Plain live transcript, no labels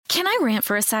Can I rant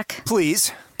for a sec?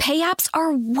 Please. Pay apps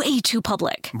are way too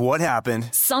public. What happened?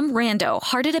 Some rando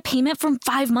hearted a payment from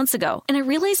 5 months ago, and I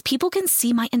realized people can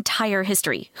see my entire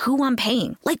history, who I'm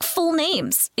paying, like full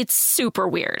names. It's super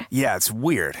weird. Yeah, it's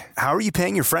weird. How are you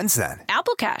paying your friends then?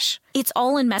 Apple Cash. It's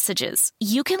all in messages.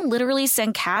 You can literally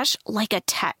send cash like a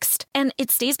text, and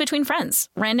it stays between friends.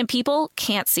 Random people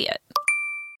can't see it.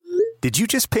 Did you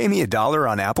just pay me $1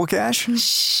 on Apple Cash?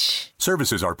 Shh.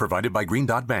 Services are provided by Green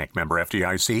Dot Bank. Member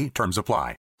FDIC. Terms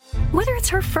apply. Whether it's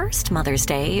her first Mother's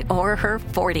Day or her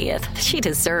 40th, she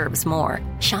deserves more.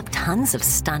 Shop tons of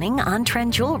stunning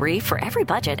on-trend jewelry for every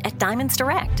budget at Diamonds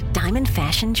Direct. Diamond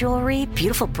fashion jewelry,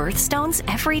 beautiful birthstones,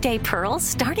 everyday pearls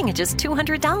starting at just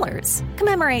 $200.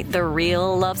 Commemorate the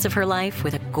real loves of her life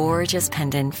with a gorgeous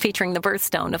pendant featuring the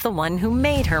birthstone of the one who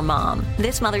made her mom.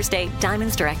 This Mother's Day,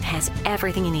 Diamonds Direct has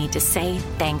everything you need to say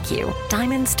thank you.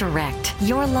 Diamonds Direct.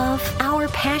 Your love, our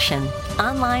passion.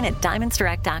 Online at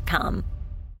diamondsdirect.com.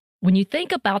 When you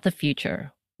think about the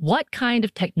future, what kind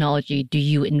of technology do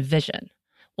you envision?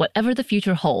 Whatever the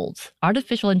future holds,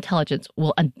 artificial intelligence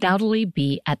will undoubtedly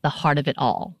be at the heart of it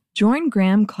all. Join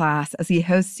Graham Class as he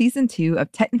hosts Season 2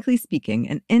 of Technically Speaking,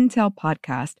 an Intel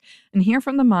podcast, and hear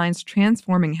from the minds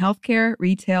transforming healthcare,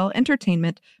 retail,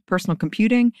 entertainment, personal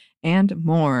computing, and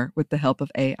more with the help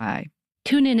of AI.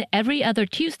 Tune in every other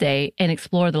Tuesday and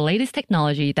explore the latest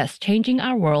technology that's changing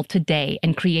our world today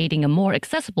and creating a more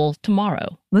accessible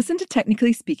tomorrow. Listen to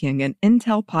Technically Speaking, an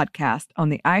Intel podcast on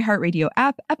the iHeartRadio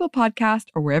app, Apple Podcast,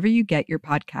 or wherever you get your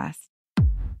podcasts.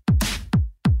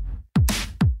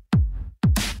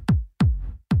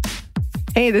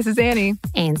 Hey, this is Annie.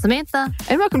 And Samantha.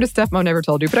 And welcome to Stuff Mom Never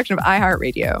Told You, production of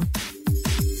iHeartRadio.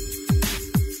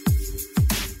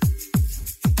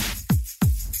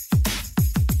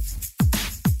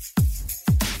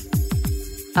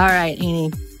 All right,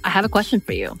 Annie, I have a question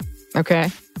for you. Okay.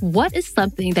 What is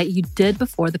something that you did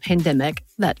before the pandemic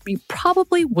that you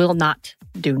probably will not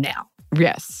do now?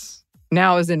 Yes.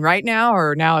 Now as in right now,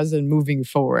 or now as in moving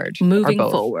forward? Moving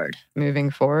forward. Moving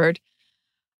forward.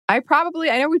 I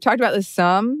know we've talked about this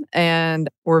some, and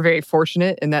we're very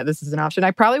fortunate in that this is an option.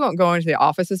 I probably won't go into the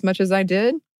office as much as I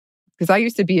did, because I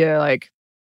used to be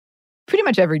pretty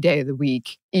much every day of the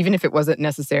week, even if it wasn't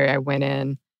necessary, I went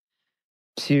in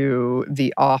to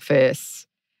the office.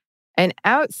 And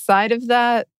outside of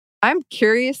that, I'm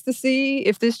curious to see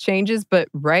if this changes, but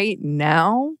right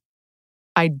now,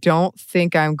 I don't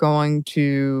think I'm going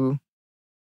to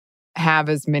have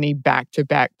as many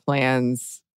back-to-back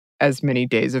plans as many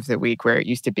days of the week, where it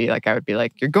used to be like, I would be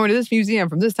like, you're going to this museum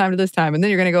from this time to this time, and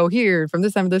then you're going to go here from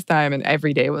this time to this time, and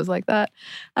every day was like that.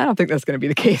 I don't think that's going to be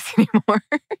the case anymore.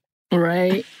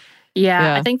 Right.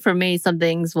 Yeah, I think for me, some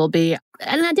things will be,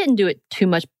 and I didn't do it too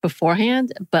much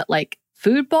beforehand, but like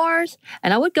food bars.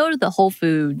 And I would go to the Whole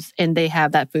Foods and they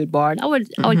have that food bar. And I would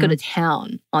go to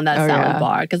town on that salad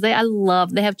bar because they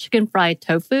have chicken fried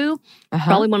tofu.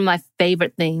 Probably one of my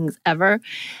favorite things ever.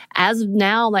 As of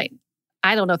now, like,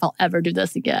 I don't know if I'll ever do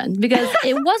this again because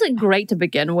it wasn't great to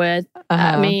begin with.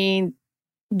 I mean,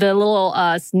 the little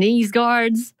sneeze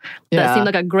guards, that seemed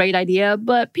like a great idea,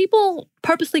 but people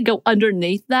purposely go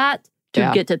underneath that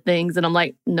to get to things. And I'm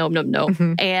like, no.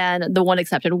 And the one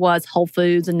exception was Whole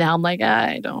Foods. And now I'm like,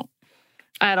 I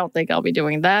don't think I'll be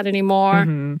doing that anymore.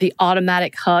 The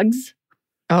automatic hugs.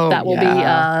 That will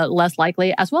be less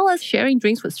likely, as well as sharing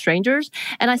drinks with strangers.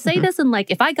 And I say this in like,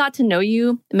 if I got to know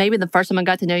you, maybe the first time I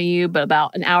got to know you, but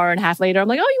about an hour and a half later, I'm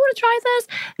like, oh, you want to try this?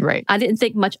 Right. I didn't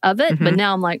think much of it, but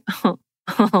now I'm like, no.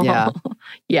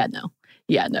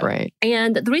 Right.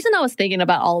 And the reason I was thinking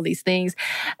about all of these things,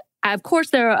 of course,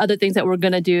 there are other things that we're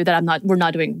going to do that we're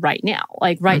not doing right now.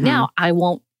 Like right now, I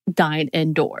won't dine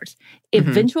indoors.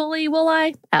 Eventually, will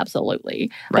I?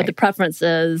 Absolutely. But the preference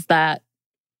is that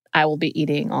I will be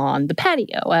eating on the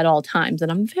patio at all times. And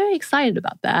I'm very excited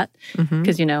about that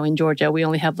because, in Georgia, we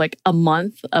only have like a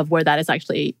month of where that is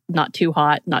actually not too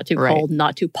hot, not too cold,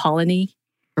 not too pollen-y.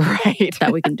 Right.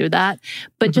 That we can do that.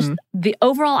 But just the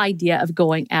overall idea of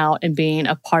going out and being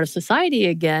a part of society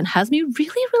again has me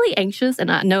really, really anxious. And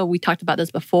I know we talked about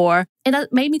this before. And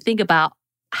that made me think about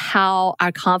how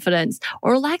our confidence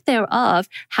or lack thereof,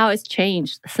 how it's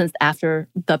changed since after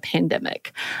the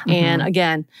pandemic. And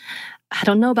again, I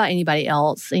don't know about anybody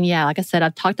else. And like I said,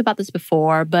 I've talked about this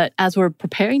before, but as we're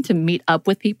preparing to meet up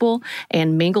with people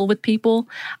and mingle with people,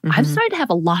 I'm starting to have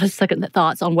a lot of second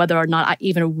thoughts on whether or not I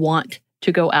even want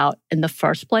to go out in the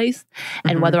first place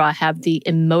and whether I have the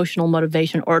emotional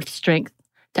motivation or strength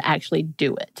to actually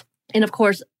do it. And of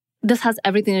course, this has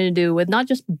everything to do with not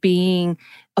just being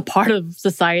a part of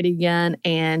society again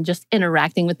and just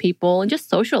interacting with people and just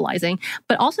socializing,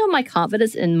 but also my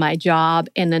confidence in my job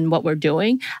and in what we're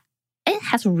doing. It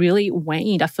has really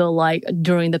waned, I feel like,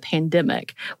 during the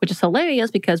pandemic, which is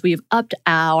hilarious because we've upped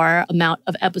our amount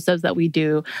of episodes that we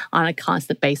do on a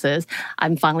constant basis.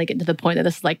 I'm finally getting to the point that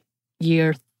this is like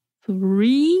year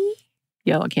 3.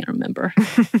 I can't remember.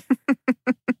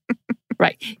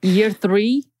 Right. Year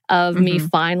 3 of me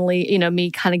finally,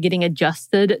 me kind of getting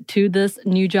adjusted to this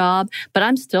new job. But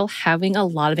I'm still having a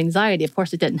lot of anxiety. Of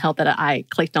course, it didn't help that I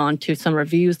clicked on to some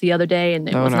reviews the other day and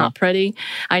it was not pretty.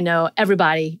 I know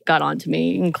everybody got on to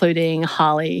me, including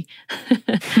Holly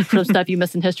from Stuff You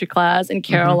Missed in History Class and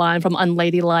Caroline from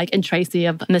Unladylike and Tracy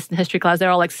of Missed in History Class. They're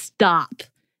all like, stop.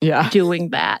 Doing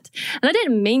that. And I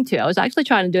didn't mean to. I was actually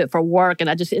trying to do it for work and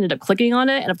I just ended up clicking on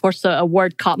it. And of course, a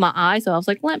word caught my eye. So I was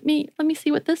like, let me see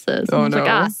what this is. And I was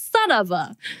like, son of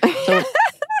a. So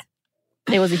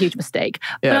it was a huge mistake.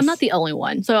 But I'm not the only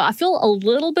one. So I feel a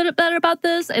little bit better about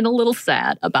this and a little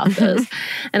sad about this.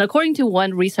 And according to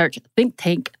one research think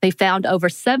tank, they found over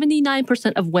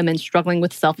 79% of women struggling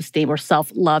with self-esteem or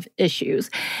self-love issues.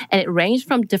 And it ranged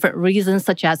from different reasons,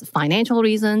 such as financial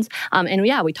reasons.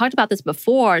 We talked about this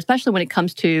before, especially when it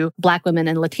comes to Black women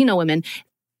and Latino women.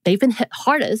 They've been hit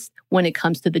hardest when it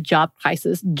comes to the job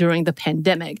crisis during the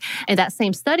pandemic. And that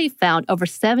same study found over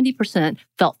 70%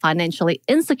 felt financially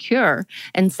insecure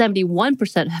and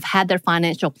 71% have had their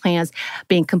financial plans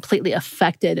being completely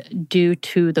affected due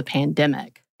to the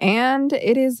pandemic. And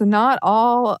it is not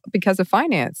all because of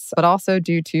finance, but also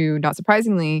due to, not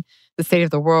surprisingly, the state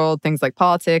of the world, things like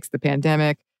politics, the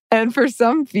pandemic, and for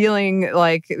some feeling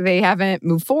like they haven't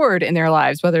moved forward in their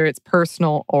lives, whether it's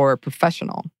personal or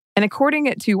professional. And according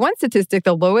to one statistic,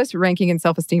 the lowest ranking in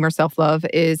self-esteem or self-love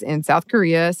is in South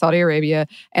Korea, Saudi Arabia,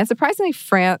 and surprisingly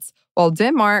France, while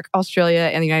Denmark, Australia,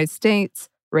 and the United States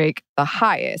rank the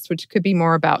highest, which could be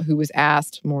more about who was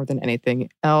asked more than anything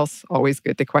else. Always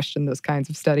good to question those kinds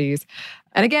of studies.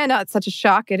 And again, not such a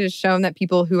shock. It has shown that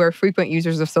people who are frequent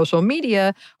users of social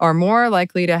media are more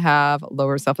likely to have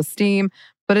lower self-esteem.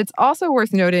 But it's also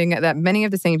worth noting that many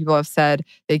of the same people have said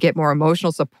they get more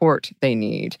emotional support they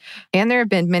need. And there have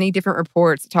been many different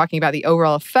reports talking about the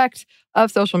overall effect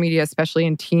of social media, especially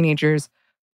in teenagers,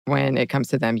 when it comes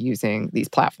to them using these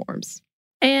platforms.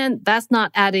 And that's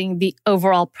not adding the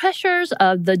overall pressures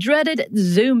of the dreaded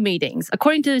Zoom meetings.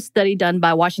 According to a study done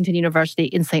by Washington University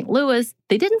in St. Louis,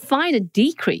 they didn't find a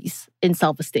decrease in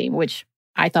self-esteem, which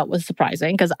I thought was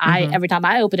surprising because every time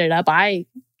I open it up, I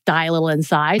die a little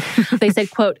inside. They said,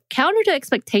 quote, counter to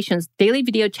expectations, daily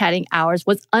video chatting hours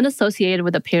was unassociated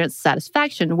with appearance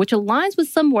satisfaction, which aligns with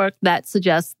some work that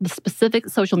suggests the specific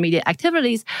social media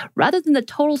activities, rather than the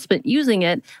total spent using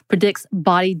it, predicts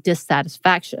body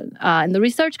dissatisfaction. And the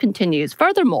research continues.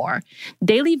 Furthermore,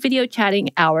 daily video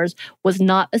chatting hours was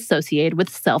not associated with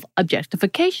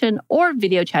self-objectification or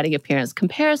video chatting appearance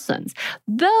comparisons,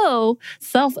 though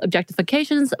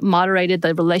self-objectifications moderated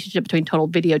the relationship between total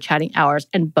video chatting hours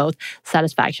and both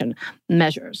satisfaction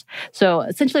measures. So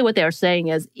essentially what they are saying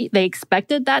is they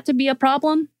expected that to be a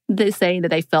problem. They're saying that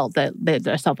they felt that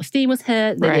their self-esteem was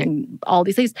hit, they didn't, all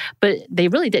these things, but they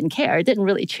really didn't care. It didn't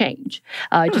really change.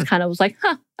 It just kind of was like,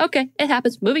 okay, it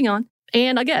happens, moving on.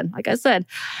 And again, like I said,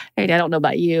 I don't know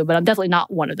about you, but I'm definitely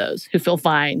not one of those who feel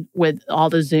fine with all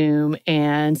the Zoom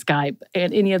and Skype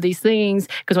and any of these things.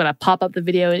 Because when I pop up the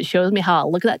video and it shows me how I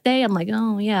look that day, I'm like,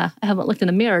 oh yeah, I haven't looked in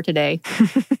the mirror today.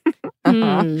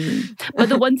 But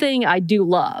the one thing I do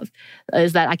love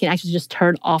is that I can actually just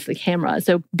turn off the camera.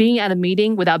 So being at a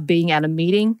meeting without being at a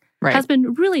meeting has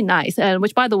been really nice. And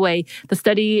which, by the way, the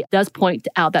study does point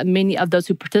out that many of those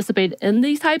who participated in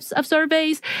these types of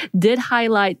surveys did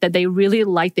highlight that they really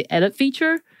like the edit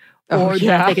feature or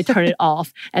that they could turn it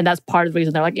off. And that's part of the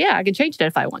reason they're like, yeah, I can change that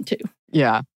if I want to.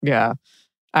 Yeah.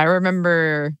 I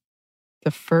remember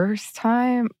the first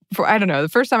time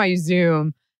I used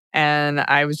Zoom, and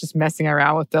I was just messing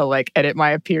around with the edit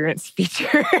my appearance feature.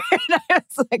 And I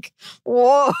was like,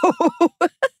 whoa.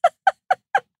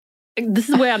 This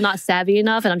is where I'm not savvy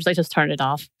enough. And I'm just like, just turn it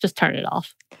off. Just turn it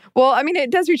off. Well, I mean,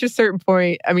 it does reach a certain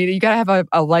point. I mean, you got to have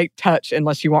a light touch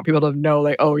unless you want people to know,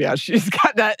 like, oh yeah, she's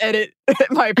got that edit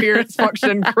my appearance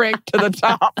function cranked to the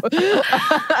top.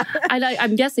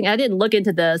 I'm guessing, I didn't look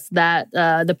into this, that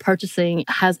the purchasing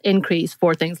has increased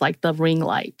for things like the ring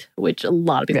light, which a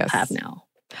lot of people have now.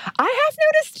 I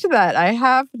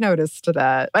have noticed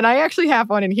that. And I actually have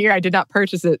one in here. I did not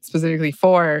purchase it specifically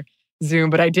for Zoom,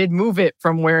 but I did move it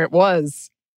from where it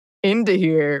was into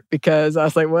here because I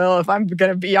was like, well, if I'm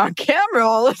going to be on camera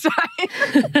all the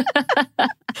time.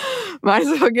 Might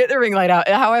as well get the ring light out.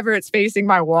 However, it's facing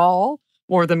my wall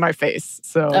more than my face.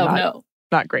 So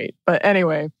not great. But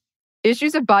anyway,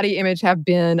 issues of body image have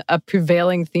been a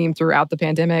prevailing theme throughout the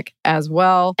pandemic as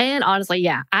well. And honestly,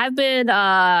 yeah, I've been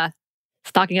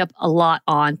stocking up a lot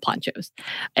on ponchos.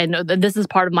 And this is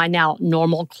part of my now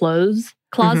normal clothes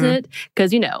closet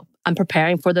because, I'm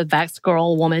preparing for the Vax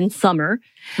Girl Woman summer.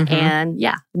 And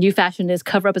yeah, new fashion is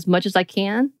cover up as much as I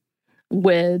can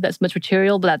with as much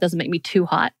material, but that doesn't make me too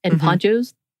hot. And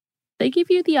ponchos, they give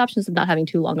you the options of not having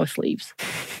too long of sleeves.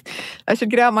 I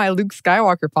should get out my Luke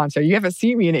Skywalker poncho. You haven't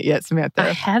seen me in it yet, Samantha. I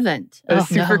haven't. It's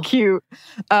super cute.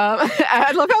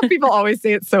 I love how people always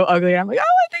say it's so ugly. I'm like, oh,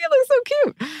 I think it looks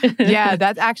so cute. Yeah,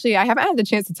 that's actually, I haven't had the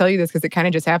chance to tell you this because it kind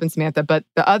of just happened, Samantha. But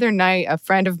the other night, a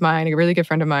friend of mine, a really good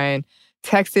friend of mine,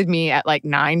 texted me at like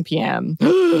 9 p.m.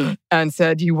 and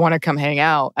said, do you want to come hang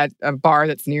out at a bar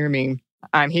that's near me?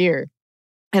 I'm here.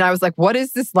 And I was like, what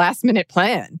is this last minute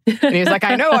plan? And he was like,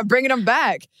 I know, I'm bringing them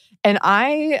back. And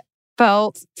I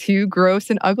felt too gross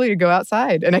and ugly to go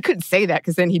outside. And I couldn't say that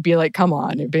because then he'd be like, come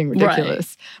on, you're being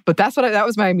ridiculous. Right. But that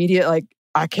was my immediate, like,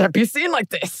 I can't be seen like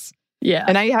this. Yeah.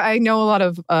 And I know a lot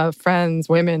of friends,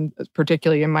 women,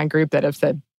 particularly in my group, that have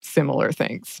said similar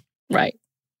things. Right.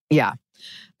 Yeah.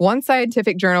 One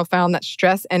scientific journal found that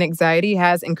stress and anxiety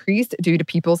has increased due to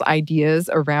people's ideas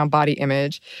around body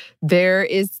image. There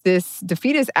is this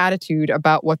defeatist attitude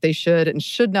about what they should and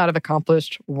should not have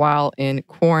accomplished while in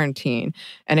quarantine.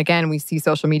 And again, we see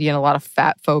social media and a lot of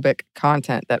fat-phobic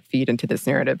content that feed into this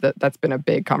narrative. That's been a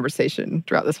big conversation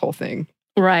throughout this whole thing.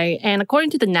 Right. And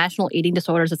according to the National Eating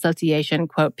Disorders Association,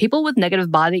 quote, people with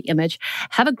negative body image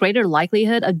have a greater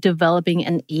likelihood of developing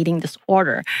an eating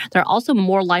disorder. They're also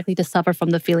more likely to suffer from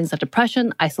the feelings of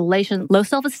depression, isolation, low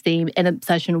self-esteem, and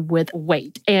obsession with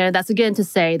weight. And that's again to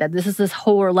say that this is this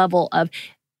whole level of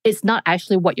it's not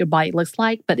actually what your body looks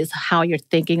like, but it's how you're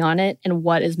thinking on it and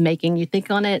what is making you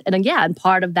think on it. And and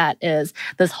part of that is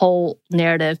this whole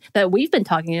narrative that we've been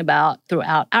talking about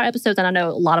throughout our episodes. And I know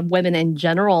a lot of women in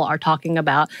general are talking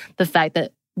about the fact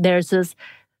that there's this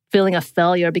feeling of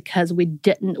failure because we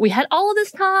had all of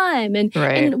this time and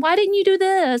why didn't you do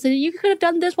this? And you could have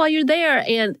done this while you're there.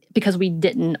 And because we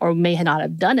didn't or may not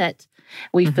have done it,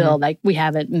 we feel like we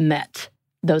haven't met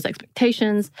those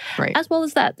expectations, as well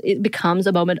as that it becomes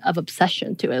a moment of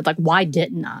obsession to it. It's like, why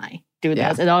didn't I do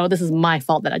this? And this is my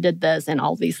fault that I did this and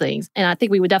all these things. And I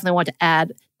think we would definitely want to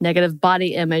add negative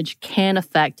body image can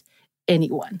affect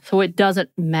anyone. So it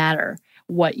doesn't matter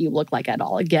what you look like at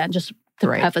all. Again, just to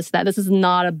preface that, this is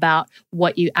not about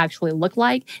what you actually look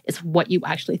like. It's what you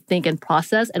actually think and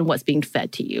process and what's being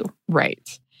fed to you.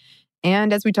 Right.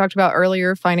 And as we talked about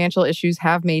earlier, financial issues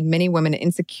have made many women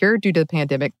insecure due to the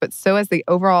pandemic, but so has the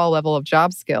overall level of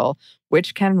job skill,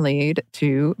 which can lead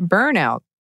to burnout.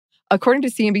 According to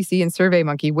CNBC and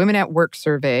SurveyMonkey, Women at Work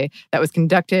survey that was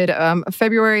conducted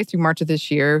February through March of this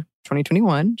year,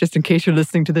 2021, just in case you're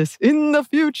listening to this in the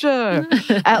future,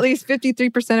 at least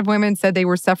 53% of women said they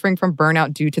were suffering from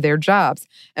burnout due to their jobs.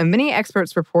 And many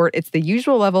experts report it's the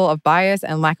usual level of bias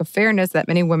and lack of fairness that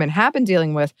many women have been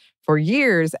dealing with for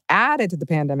years added to the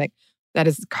pandemic that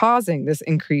is causing this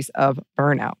increase of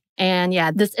burnout. And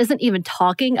yeah, this isn't even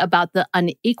talking about the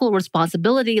unequal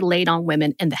responsibility laid on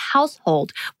women in the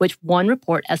household, which one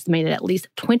report estimated at least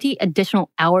 20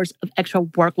 additional hours of extra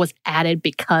work was added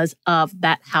because of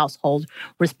that household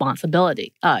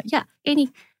responsibility. Annie,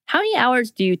 how many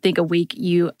hours do you think a week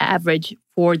you average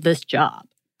for this job?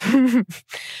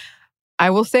 I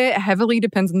will say it heavily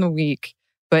depends on the week,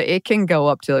 but it can go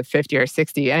up to like 50 or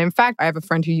 60. And in fact, I have a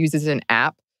friend who uses an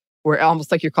app where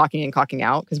almost like you're clocking in, clocking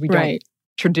out, because we don't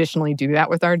traditionally do that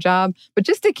with our job. But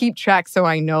just to keep track so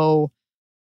I know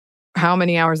how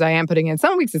many hours I am putting in.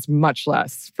 Some weeks it's much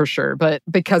less, for sure. But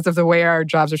because of the way our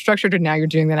jobs are structured, and now you're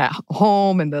doing that at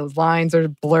home, and those lines are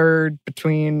blurred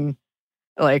between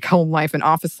like home life and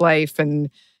office life. And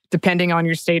depending on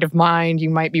your state of mind, you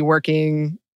might be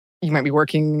working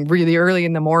really early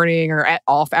in the morning or at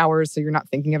off hours, so you're not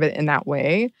thinking of it in that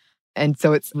way. And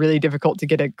so it's really difficult to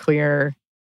get a clear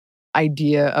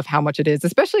idea of how much it is.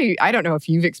 Especially, I don't know if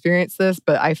you've experienced this,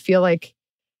 but I feel like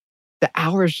the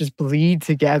hours just bleed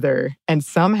together. And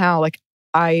somehow, like,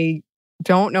 I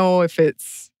don't know if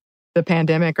it's the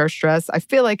pandemic or stress. I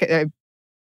feel like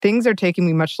things are taking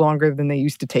me much longer than they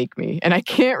used to take me. And I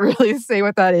can't really say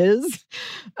what that is.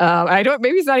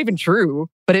 Maybe it's not even true,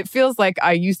 but it feels like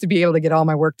I used to be able to get all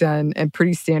my work done in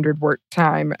pretty standard work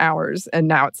time hours. And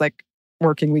now it's like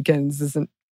working weekends isn't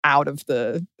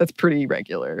that's pretty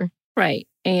regular. Right.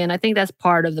 And I think that's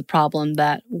part of the problem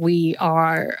that we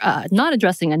are not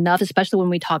addressing enough, especially when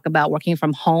we talk about working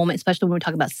from home, especially when we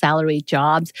talk about salary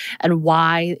jobs and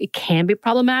why it can be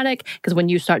problematic. Because when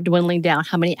you start dwindling down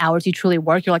how many hours you truly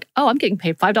work, you're like, oh, I'm getting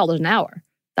paid $5 an hour.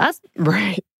 That's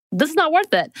right. This is not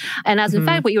worth it. And as in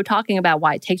fact, what you were talking about,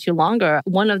 why it takes you longer,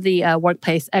 one of the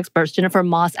workplace experts, Jennifer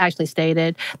Moss, actually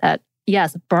stated that,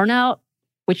 yes, burnout,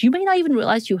 which you may not even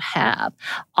realize you have,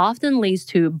 often leads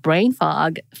to brain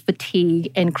fog,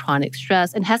 fatigue, and chronic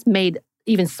stress, and has made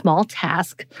even small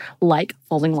tasks like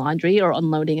folding laundry or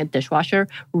unloading a dishwasher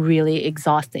really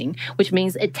exhausting, which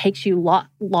means it takes you a lot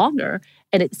longer.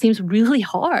 And it seems really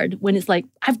hard when it's like,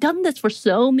 I've done this for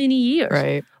so many years.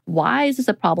 Right. Why is this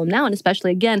a problem now? And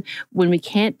especially, again, when we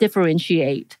can't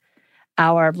differentiate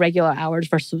our regular hours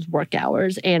versus work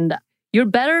hours. And you're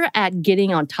better at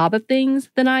getting on top of things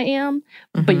than I am,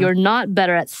 but you're not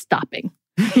better at stopping.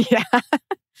 Yeah.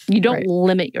 You don't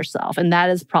limit yourself, and that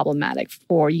is problematic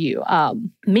for you.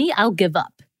 Me, I'll give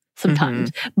up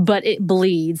sometimes, but it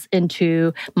bleeds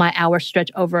into my hour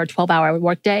stretch over a 12-hour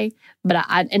workday. But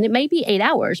and it may be 8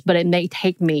 hours, but it may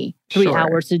take me 3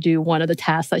 hours to do one of the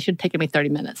tasks that should take me 30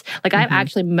 minutes. Like I've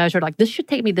actually measured, like this should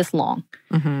take me this long.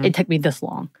 It took me this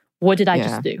long. What did I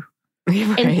just do?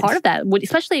 Right. And part of that,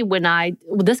 especially when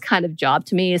this kind of job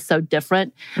to me is so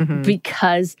different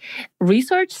because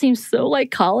research seems so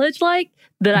like college-like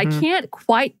that I can't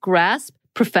quite grasp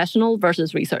professional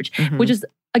versus research, which is,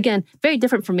 again, very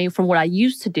different for me from what I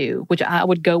used to do, which I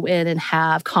would go in and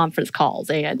have conference calls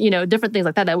and, different things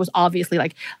like that. That was obviously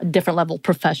like a different level of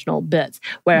professional bits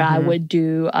where I would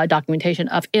do documentation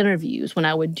of interviews, when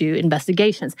I would do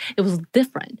investigations. It was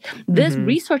different. This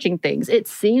researching things, it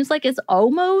seems like it's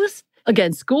almost,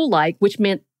 again, school-like, which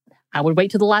meant I would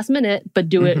wait till the last minute, but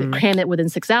do it, cram it within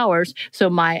 6 hours. So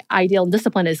my ideal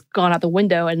discipline has gone out the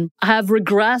window and I have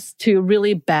regressed to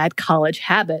really bad college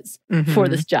habits for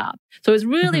this job. So it's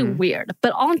really weird.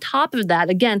 But on top of that,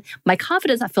 again, my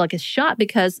confidence, I feel like, is shot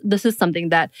because this is something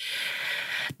that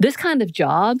this kind of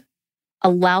job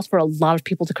allows for a lot of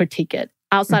people to critique it.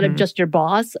 Outside of just your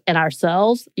boss and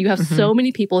ourselves, you have so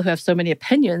many people who have so many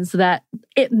opinions that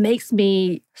it makes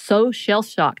me so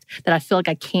shell-shocked that I feel like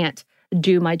I can't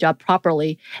do my job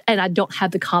properly, and I don't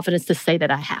have the confidence to say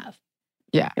that I have.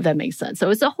 Yeah. If that makes sense. So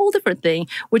it's a whole different thing,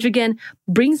 which again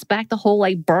brings back the whole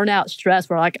like burnout stress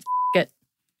where like, F it,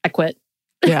 I quit.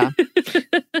 Yeah.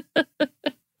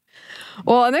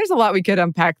 Well, and there's a lot we could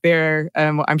unpack there.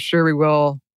 I'm sure we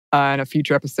will in a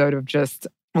future episode of just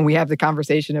when we have the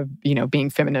conversation of, being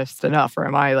feminist enough, or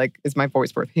is my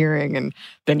voice worth hearing? And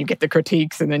then you get the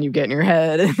critiques and then you get in your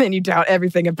head and then you doubt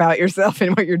everything about yourself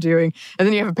and what you're doing. And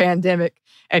then you have a pandemic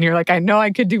and you're like, I know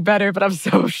I could do better, but I'm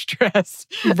so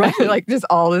stressed. Right. Like just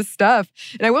all this stuff.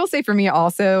 And I will say for me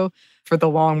also, for the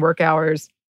long work hours,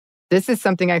 this is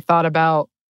something I thought about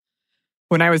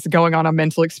when I was going on a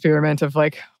mental experiment of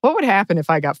like, what would happen if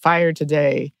I got fired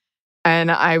today?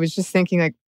 And I was just thinking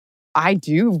like, I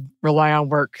do rely on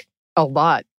work a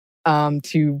lot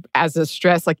as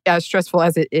stressful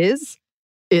as it is,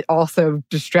 it also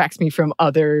distracts me from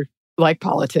other like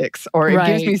politics, or it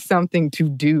gives me something to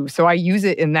do. So I use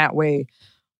it in that way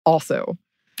also.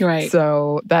 Right.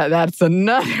 So that's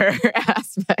another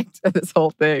aspect of this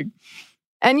whole thing.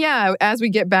 And yeah, as we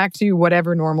get back to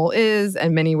whatever normal is,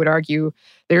 and many would argue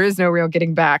there is no real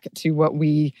getting back to what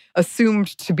we assumed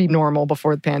to be normal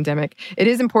before the pandemic, it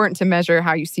is important to measure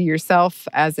how you see yourself,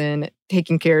 as in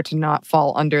taking care to not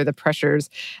fall under the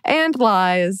pressures and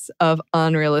lies of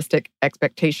unrealistic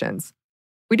expectations.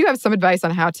 We do have some advice on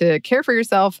how to care for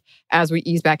yourself as we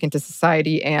ease back into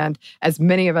society. And as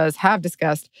many of us have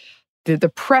discussed,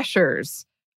 the pressures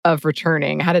of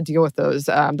returning, how to deal with those,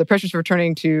 the pressures of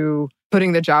returning to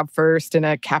putting the job first in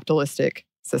a capitalistic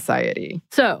society.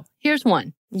 So here's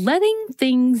one. Letting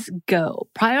things go.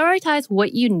 Prioritize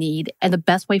what you need and the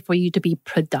best way for you to be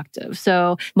productive.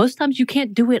 So most times you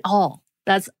can't do it all.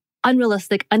 That's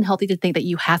unrealistic, unhealthy to think that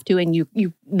you have to, and you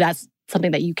that's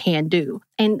something that you can do.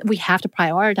 And we have to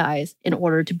prioritize in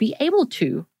order to be able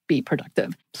to be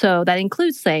productive. So that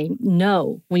includes saying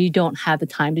no when you don't have the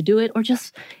time to do it, or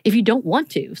just if you don't want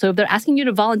to. So if they're asking you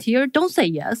to volunteer, don't say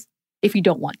yes if you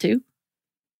don't want to.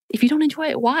 If you don't enjoy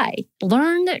it, why?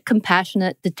 Learn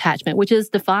compassionate detachment, which is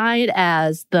defined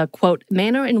as the, quote,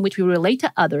 manner in which we relate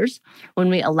to others when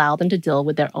we allow them to deal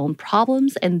with their own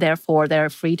problems, and therefore they're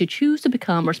free to choose to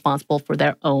become responsible for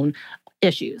their own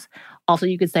issues. Also,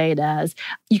 you could say it as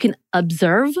you can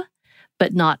observe,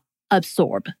 but not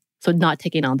absorb. So not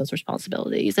taking on those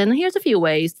responsibilities. And here's a few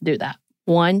ways to do that.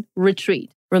 1,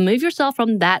 retreat. Remove yourself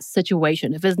from that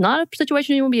situation. If it's not a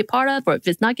situation you want to be a part of, or if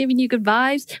it's not giving you good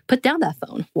vibes, put down that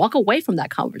phone. Walk away from that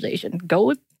conversation.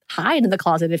 Go hide in the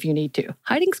closet if you need to.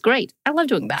 Hiding's great. I love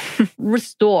doing that.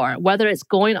 Restore, whether it's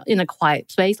going in a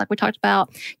quiet space like we talked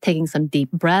about, taking some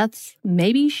deep breaths,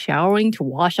 maybe showering to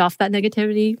wash off that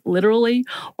negativity, literally,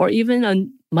 or even a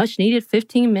much needed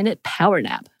 15-minute power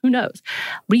nap. Who knows?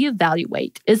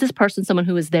 Reevaluate. Is this person someone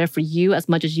who is there for you as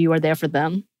much as you are there for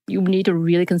them? You need to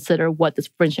really consider what this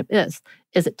friendship is.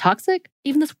 Is it toxic?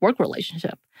 Even this work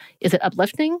relationship. Is it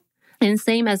uplifting? And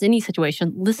same as any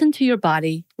situation, listen to your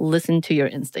body, listen to your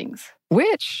instincts.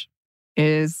 Which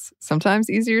is sometimes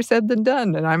easier said than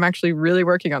done. And I'm actually really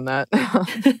working on that.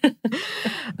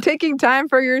 Taking time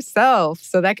for yourself.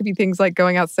 So that could be things like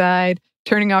going outside,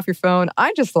 turning off your phone.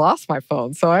 I just lost my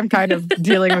phone. So I'm kind of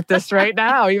dealing with this right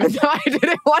now, even though I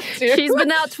didn't want to. She's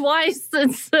been out twice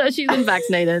since she's been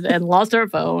vaccinated and lost her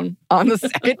phone. On the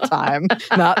second time,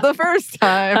 not the first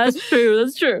time. That's true.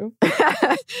 That's true.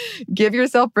 Give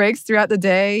yourself breaks throughout the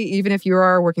day, even if you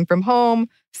are working from home.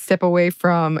 Step away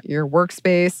from your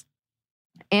workspace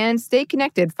and stay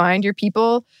connected. Find your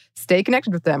people, stay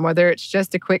connected with them, whether it's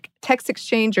just a quick text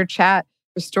exchange or chat.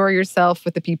 Restore yourself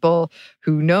with the people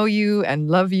who know you and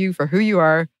love you for who you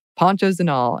are, ponchos and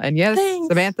all. And yes, thanks.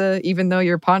 Samantha, even though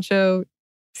your poncho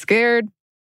scared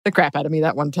the crap out of me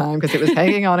that one time because it was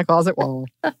hanging on a closet wall,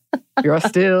 you're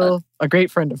still a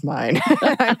great friend of mine.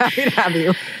 I'm happy to have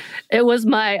you. It was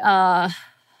my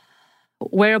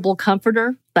wearable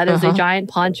comforter. That is a giant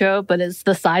poncho, but it's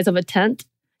the size of a tent.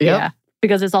 Yep. Yeah,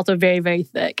 because it's also very, very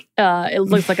thick. It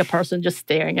looks like a person just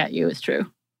staring at you. It's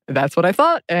true. That's what I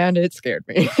thought, and it scared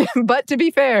me. But to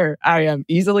be fair, I am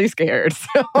easily scared.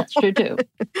 So. That's true, too.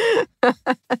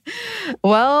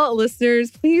 Well,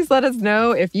 listeners, please let us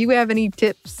know if you have any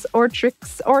tips or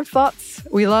tricks or thoughts.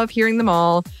 We love hearing them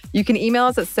all. You can email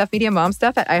us at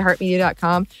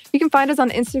stuffmediamomstuff@iheartmedia.com. You can find us on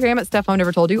Instagram at Stuff Mom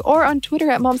Never Told You or on Twitter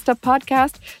at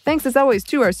MomStuffPodcast. Thanks, as always,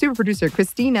 to our super producer,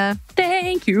 Christina.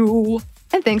 Thank you.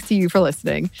 And thanks to you for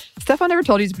listening. Stuff Mom Never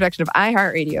Told You is a production of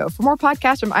iHeartRadio. For more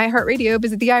podcasts from iHeartRadio,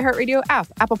 visit the iHeartRadio app,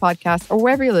 Apple Podcasts, or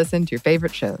wherever you listen to your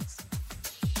favorite shows.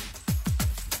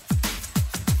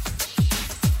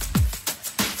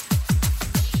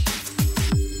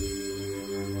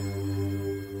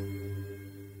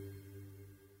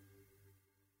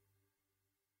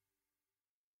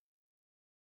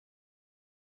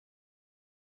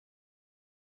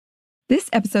 This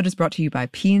episode is brought to you by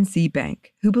PNC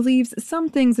Bank, who believes some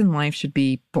things in life should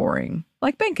be boring,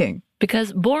 like banking.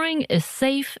 Because boring is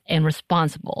safe and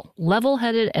responsible,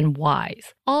 level-headed and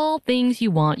wise. All things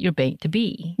you want your bank to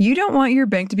be. You don't want your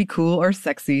bank to be cool or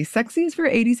sexy. Sexy is for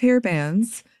 80s hair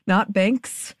bands, not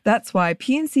banks. That's why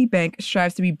PNC Bank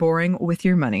strives to be boring with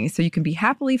your money so you can be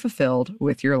happily fulfilled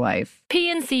with your life.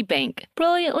 PNC Bank,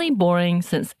 brilliantly boring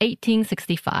since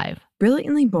 1865.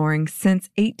 Brilliantly Boring Since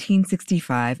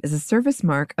 1865 is a service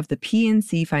mark of the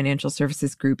PNC Financial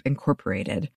Services Group,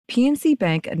 Incorporated. PNC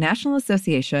Bank, a National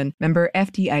Association, member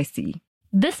FDIC.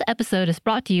 This episode is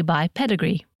brought to you by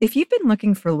Pedigree. If you've been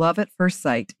looking for love at first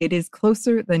sight, it is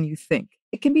closer than you think.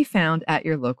 It can be found at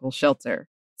your local shelter.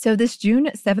 So this June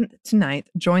 7th to 9th,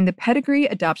 join the Pedigree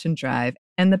Adoption Drive,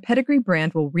 and the Pedigree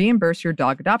brand will reimburse your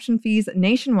dog adoption fees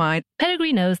nationwide.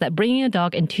 Pedigree knows that bringing a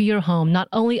dog into your home not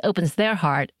only opens their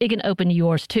heart, it can open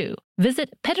yours too.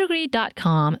 Visit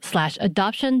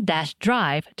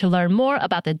pedigree.com/adoption-drive to learn more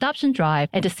about the adoption drive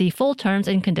and to see full terms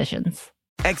and conditions.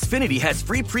 Xfinity has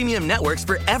free premium networks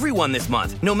for everyone this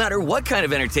month, no matter what kind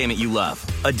of entertainment you love.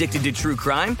 Addicted to true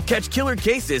crime? Catch killer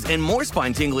cases and more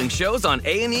spine-tingling shows on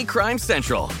A&E Crime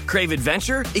Central. Crave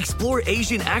adventure? Explore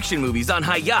Asian action movies on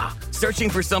Hi-Ya.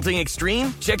 Searching for something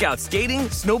extreme? Check out skating,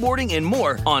 snowboarding, and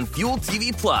more on Fuel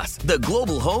TV Plus, the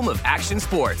global home of action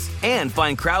sports. And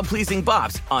find crowd-pleasing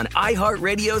bops on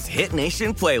iHeartRadio's Hit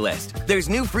Nation playlist. There's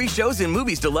new free shows and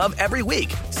movies to love every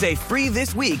week. Say free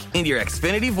this week in your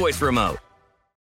Xfinity voice remote.